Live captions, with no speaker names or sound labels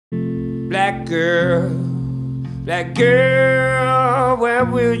Black girl, where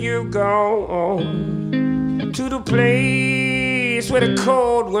will you go? To the place where the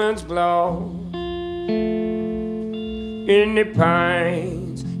cold winds blow. In the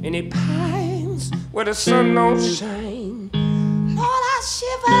pines where the sun don't shine. Lord, I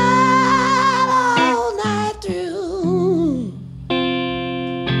shivered all night through.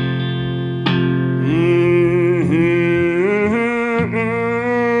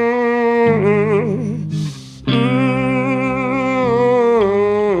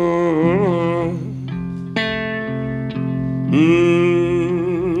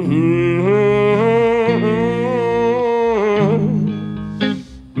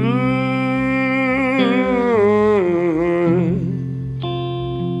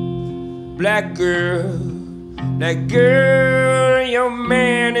 Black girl, your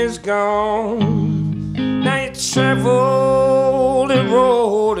man is gone. Now you travel the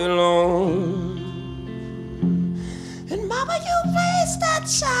road alone. And mama, you raised that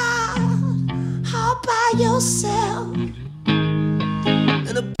child all by yourself. And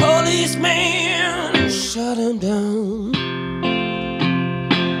the policeman shut him down.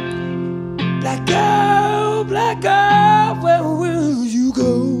 Black girl, where will you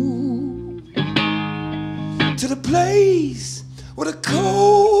go? To the place where the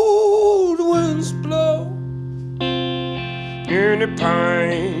cold winds blow. In the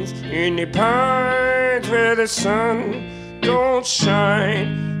pines where the sun don't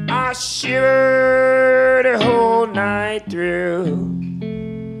shine. I shiver the whole night through.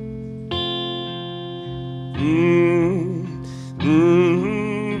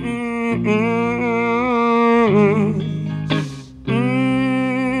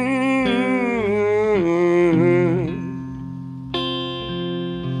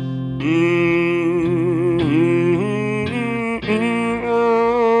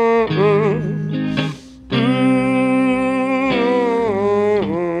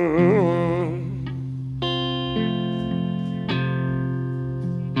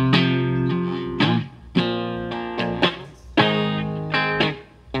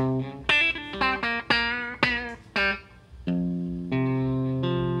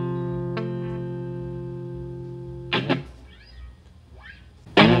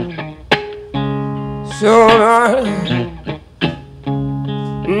 So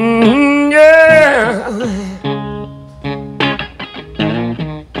yeah,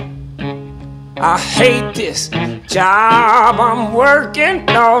 I hate this job I'm working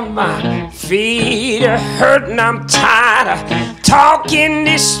on. My feet are hurting, I'm tired of talking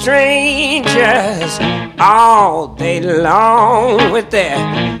to strangers all day long with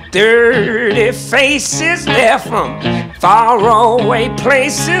their dirty faces. They're from far away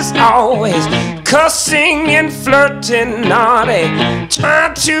places, always cussing and flirting. Are they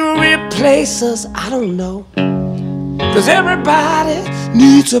trying to replace us? I don't know. 'Cause everybody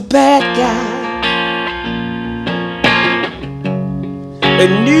needs a bad guy. They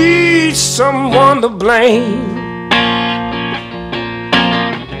need someone to blame.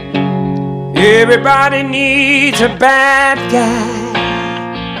 Everybody needs a bad guy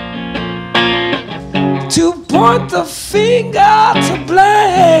to point the finger to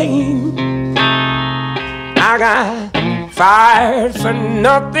blame. I got fired for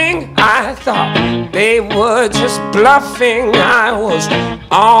nothing. I thought they were just bluffing. I was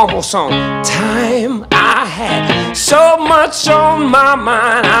almost on time. I had so much on my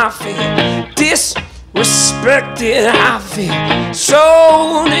mind. I feel disrespected. I feel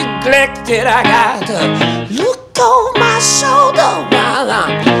so neglected. I got to look on my shoulder while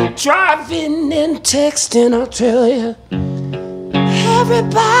I'm driving and texting. I'll tell you,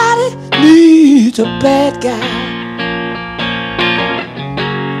 everybody needs a bad guy.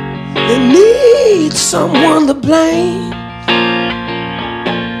 They need someone to blame.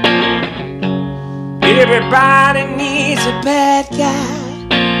 Everybody needs a bad guy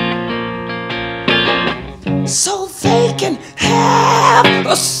so they can have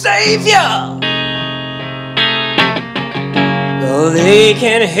a savior. So they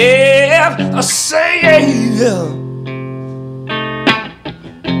can have a savior.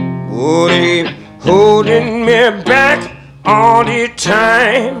 Oh, they holding me back all the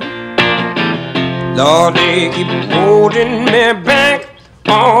time. Lord, they keep holding me back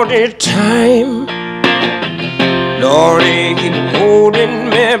all the time. Lord, they keep holding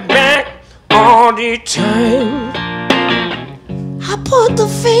me back all the time. I put the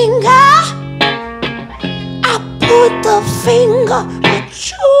finger at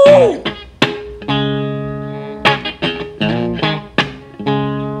you.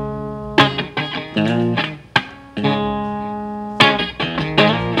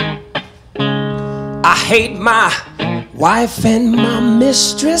 I hate my wife and my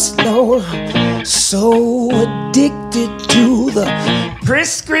mistress, Lord. I'm so addicted to the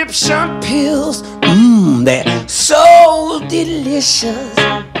prescription pills. They're so delicious.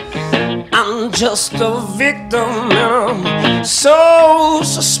 I'm just a victim and I'm so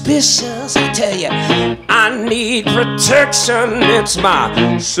suspicious. I tell you, I need protection. It's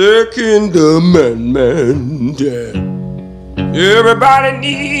my Second Amendment. Yeah. Everybody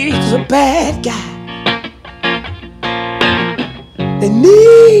needs a bad guy. They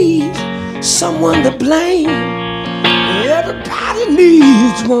need someone to blame. Everybody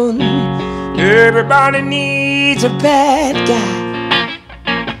needs one. Everybody needs a bad guy,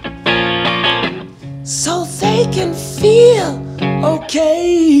 so they can feel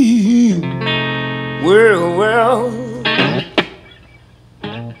okay. Well,